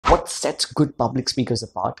What sets good public speakers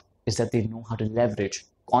apart is that they know how to leverage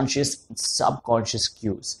conscious and subconscious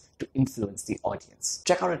cues to influence the audience.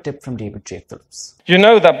 Check out a tip from David J. Phillips. You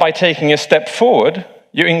know that by taking a step forward,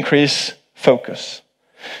 you increase focus.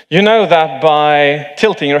 You know that by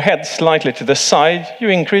tilting your head slightly to the side, you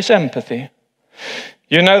increase empathy.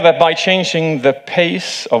 You know that by changing the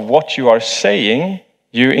pace of what you are saying,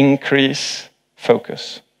 you increase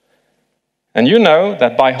focus. And you know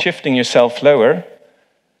that by shifting yourself lower,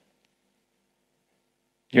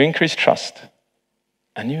 you increase trust.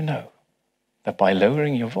 And you know that by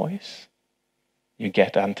lowering your voice, you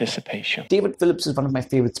get anticipation. David Phillips is one of my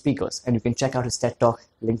favorite speakers, and you can check out his TED Talk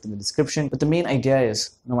linked in the description. But the main idea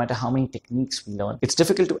is, no matter how many techniques we learn, it's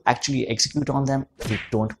difficult to actually execute on them if we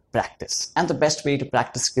don't practice. And the best way to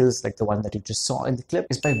practice skills like the one that you just saw in the clip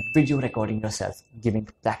is by video recording yourself giving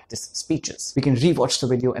practice speeches. We can rewatch the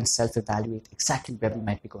video and self-evaluate exactly where we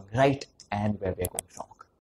might be going right and where we are going wrong.